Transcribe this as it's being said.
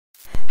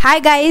Hi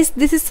guys,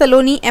 this is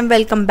Saloni and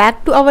welcome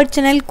back to our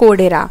channel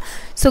CodeEra.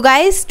 So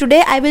guys,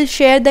 today I will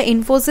share the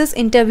Infosys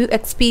interview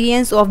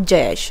experience of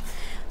Jayesh.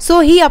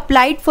 So he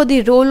applied for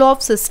the role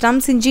of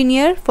systems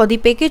engineer for the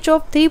package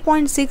of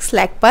 3.6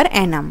 lakh per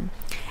annum.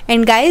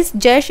 And guys,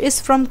 Jayesh is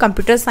from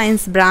computer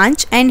science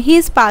branch and he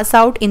is passed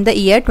out in the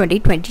year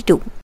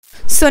 2022.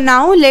 So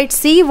now let's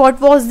see what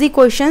was the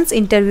questions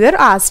interviewer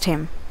asked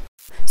him.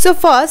 So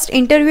first,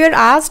 interviewer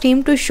asked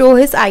him to show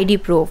his ID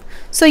proof.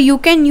 So you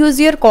can use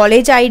your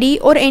college ID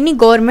or any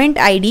government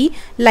ID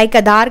like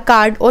Aadhaar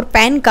card or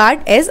PAN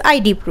card as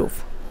ID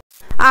proof.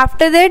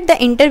 After that,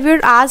 the interviewer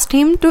asked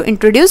him to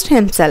introduce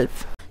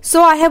himself.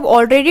 So I have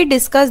already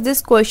discussed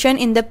this question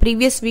in the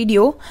previous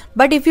video,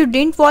 but if you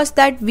didn't watch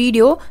that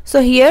video,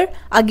 so here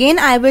again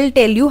I will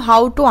tell you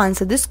how to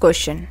answer this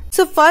question.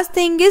 So first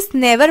thing is,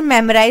 never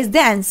memorize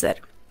the answer,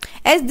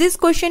 as this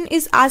question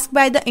is asked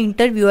by the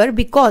interviewer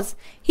because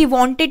he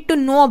wanted to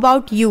know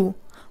about you,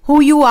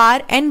 who you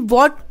are and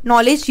what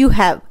knowledge you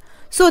have.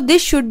 So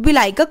this should be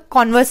like a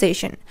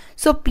conversation.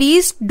 So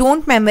please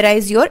don't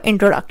memorize your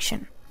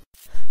introduction.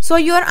 So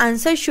your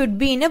answer should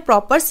be in a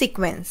proper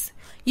sequence.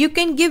 You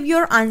can give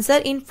your answer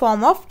in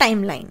form of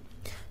timeline.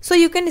 So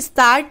you can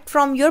start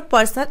from your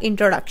personal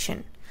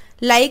introduction,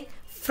 like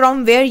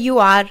from where you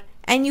are,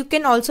 and you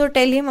can also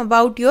tell him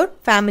about your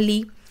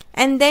family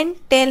and then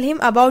tell him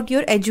about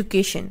your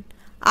education.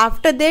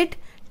 After that,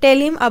 tell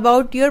him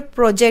about your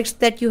projects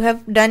that you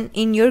have done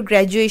in your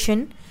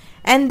graduation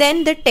and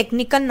then the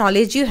technical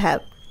knowledge you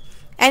have.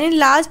 And in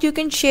last, you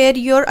can share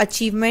your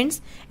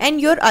achievements and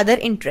your other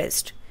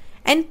interest.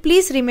 And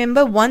please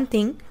remember one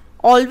thing,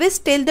 always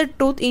tell the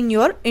truth in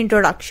your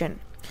introduction,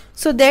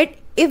 so that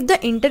if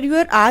the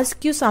interviewer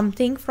asks you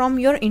something from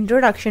your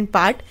introduction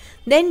part,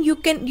 then you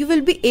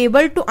will be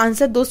able to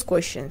answer those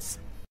questions.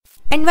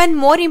 And one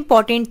more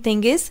important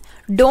thing is,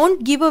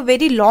 don't give a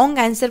very long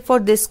answer for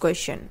this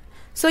question.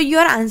 So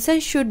your answer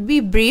should be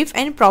brief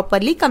and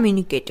properly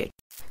communicated.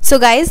 So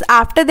guys,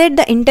 after that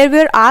the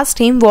interviewer asked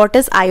him what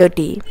is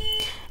IoT.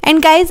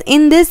 And guys,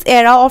 in this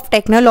era of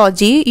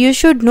technology, you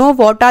should know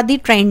what are the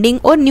trending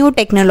or new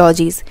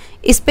technologies,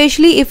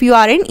 especially if you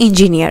are an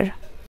engineer.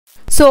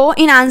 So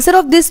in answer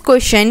of this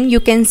question, you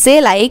can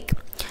say like,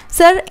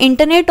 Sir,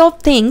 Internet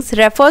of Things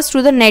refers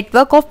to the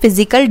network of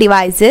physical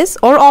devices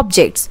or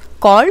objects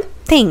called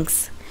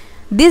things.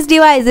 These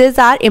devices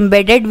are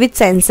embedded with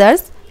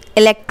sensors,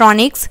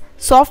 electronics,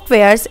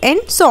 softwares and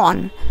so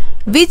on,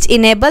 which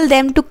enable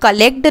them to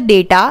collect the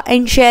data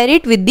and share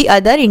it with the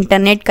other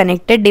internet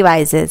connected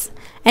devices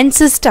and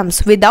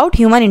systems without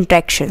human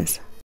interactions.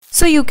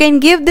 So you can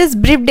give this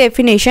brief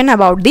definition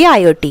about the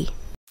IoT.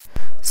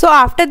 So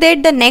after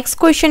that, the next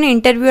question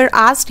interviewer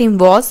asked him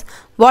was,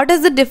 what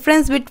is the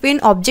difference between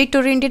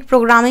object-oriented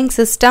programming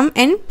system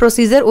and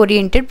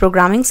procedure-oriented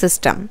programming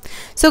system?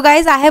 So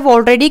guys, I have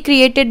already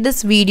created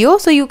this video,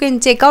 so you can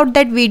check out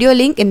that video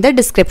link in the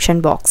description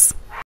box.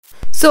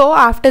 So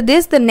after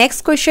this, the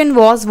next question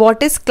was,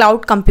 what is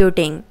cloud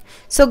computing?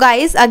 So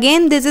guys,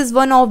 again this is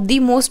one of the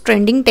most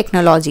trending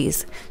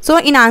technologies. So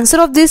in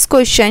answer of this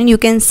question, you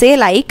can say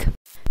like,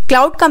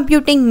 cloud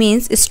computing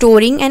means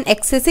storing and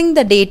accessing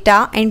the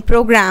data and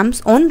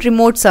programs on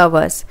remote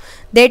servers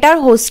that are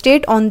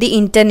hosted on the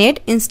internet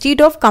instead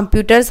of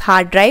computer's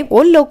hard drive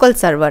or local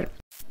server.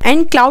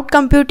 And cloud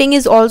computing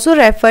is also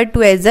referred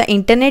to as the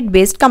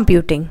internet-based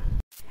computing.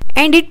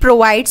 And it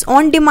provides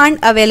on-demand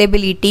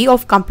availability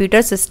of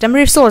computer system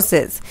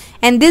resources.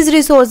 And these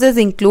resources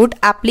include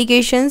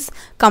applications,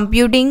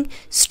 computing,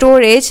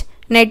 storage,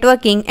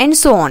 networking and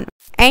so on.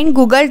 And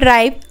Google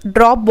Drive,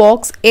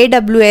 Dropbox,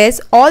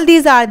 AWS, all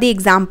these are the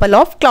example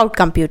of cloud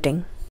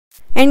computing.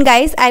 And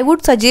guys, I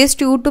would suggest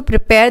you to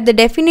prepare the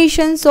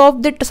definitions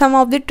of some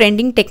of the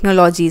trending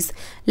technologies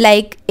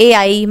like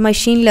AI,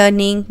 machine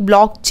learning,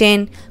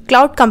 blockchain,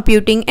 cloud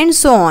computing and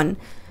so on,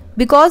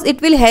 because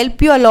it will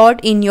help you a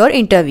lot in your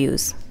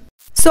interviews.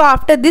 So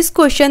after this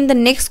question, the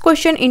next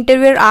question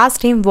interviewer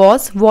asked him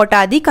was, what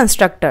are the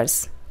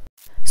constructors?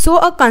 So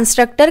a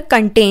constructor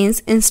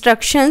contains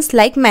instructions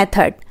like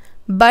method,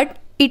 but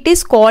it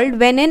is called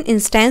when an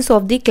instance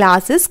of the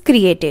class is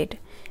created.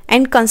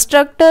 And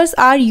constructors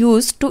are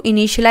used to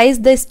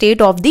initialize the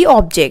state of the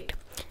object.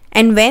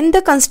 And when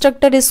the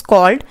constructor is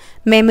called,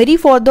 memory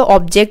for the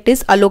object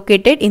is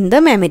allocated in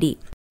the memory.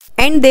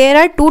 And there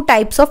are two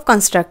types of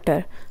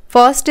constructor.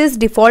 First is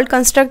default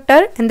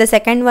constructor and the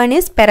second one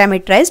is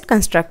parameterized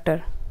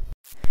constructor.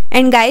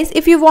 And guys,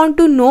 if you want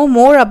to know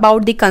more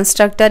about the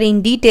constructor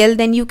in detail,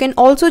 then you can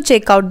also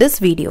check out this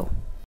video.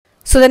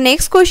 So the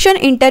next question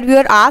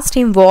interviewer asked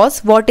him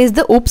was, what is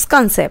the OOPS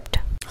concept?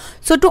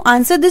 So to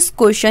answer this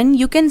question,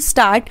 you can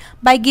start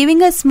by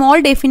giving a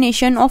small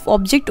definition of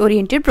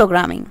object-oriented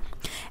programming.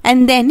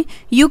 And then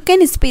you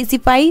can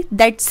specify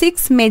that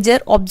 6 major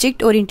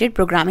object-oriented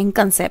programming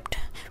concepts,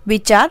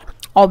 which are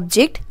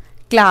object,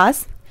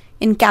 class,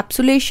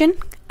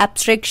 encapsulation,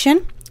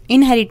 abstraction,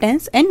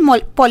 inheritance and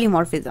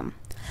polymorphism.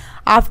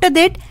 After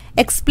that,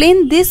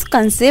 explain this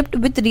concept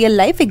with real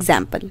life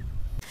example.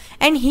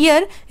 And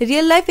here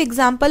real life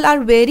example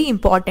are very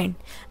important,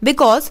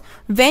 because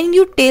when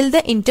you tell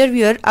the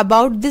interviewer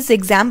about these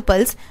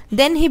examples,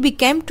 then he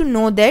became to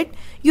know that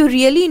you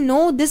really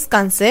know this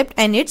concept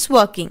and it's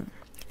working.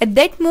 At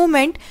that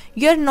moment,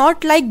 you are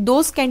not like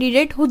those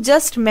candidates who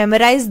just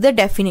memorize the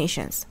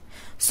definitions.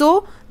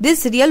 So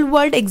this real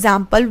world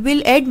example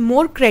will add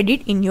more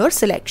credit in your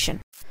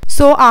selection.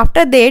 So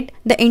after that,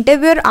 the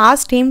interviewer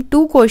asked him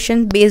 2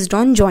 questions based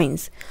on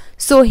joins.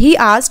 So he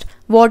asked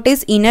what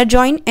is inner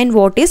join and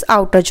what is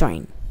outer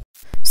join.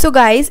 So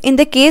guys, in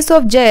the case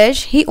of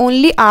Jayesh, he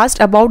only asked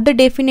about the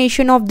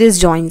definition of these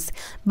joins,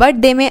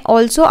 but they may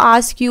also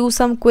ask you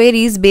some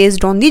queries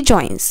based on the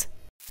joins.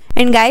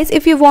 And guys,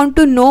 if you want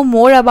to know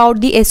more about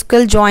the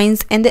SQL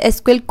joins and the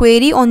SQL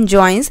query on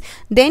joins,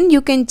 then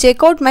you can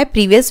check out my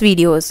previous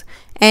videos,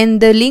 and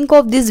the link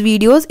of these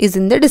videos is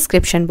in the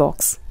description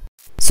box.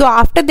 So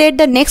after that,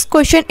 the next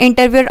question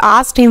interviewer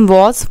asked him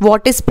was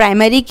what is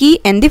primary key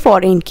and the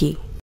foreign key.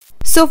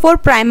 So for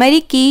primary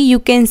key, you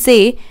can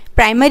say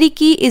primary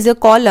key is a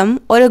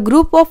column or a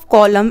group of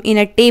columns in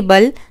a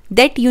table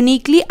that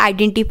uniquely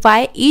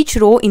identify each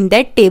row in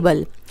that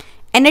table.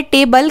 And a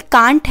table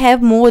can't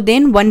have more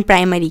than one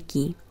primary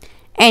key.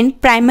 And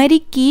primary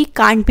key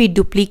can't be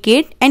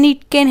duplicate and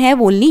it can have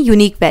only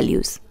unique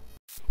values.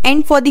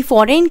 And for the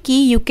foreign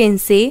key, you can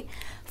say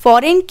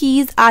foreign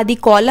keys are the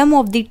column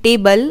of the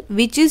table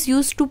which is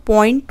used to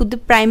point to the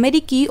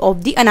primary key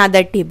of the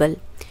another table.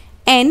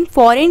 And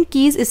foreign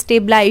keys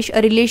establish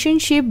a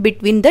relationship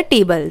between the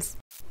tables.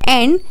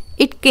 And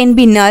it can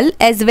be null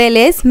as well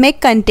as may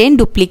contain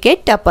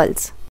duplicate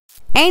tuples.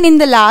 And in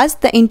the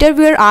last, the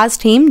interviewer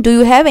asked him, do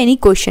you have any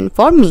question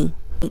for me?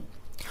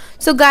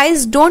 So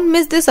guys, don't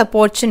miss this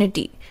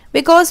opportunity,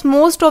 because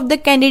most of the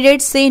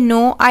candidates say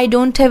no, I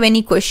don't have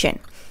any question.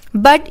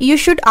 But you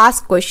should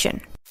ask question,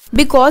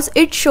 because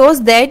it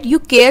shows that you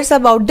cares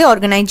about the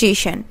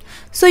organization.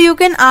 So you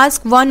can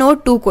ask 1 or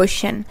 2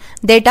 questions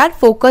that are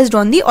focused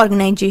on the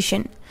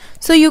organization.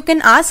 So you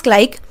can ask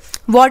like,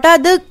 what are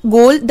the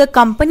goals the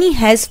company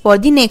has for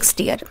the next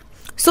year?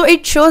 So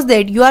it shows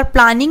that you are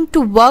planning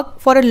to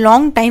work for a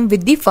long time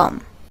with the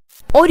firm.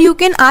 Or you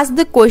can ask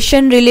the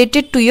question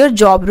related to your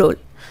job role.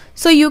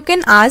 So you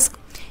can ask,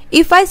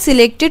 if I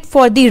selected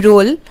for the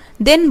role,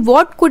 then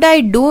what could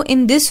I do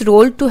in this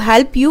role to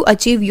help you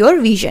achieve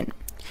your vision?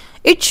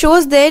 It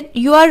shows that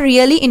you are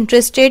really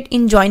interested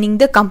in joining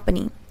the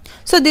company.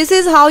 So this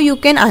is how you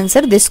can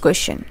answer this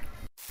question.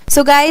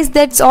 So guys,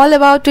 that's all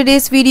about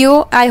today's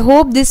video. I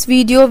hope this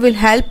video will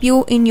help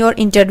you in your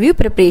interview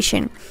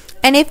preparation.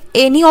 And if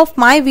any of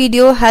my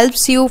video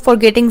helps you for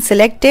getting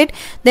selected,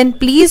 then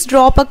please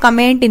drop a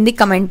comment in the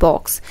comment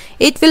box.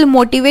 It will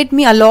motivate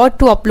me a lot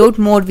to upload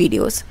more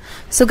videos.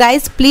 So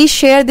guys, please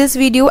share this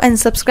video and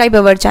subscribe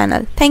our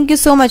channel. Thank you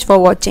so much for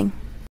watching.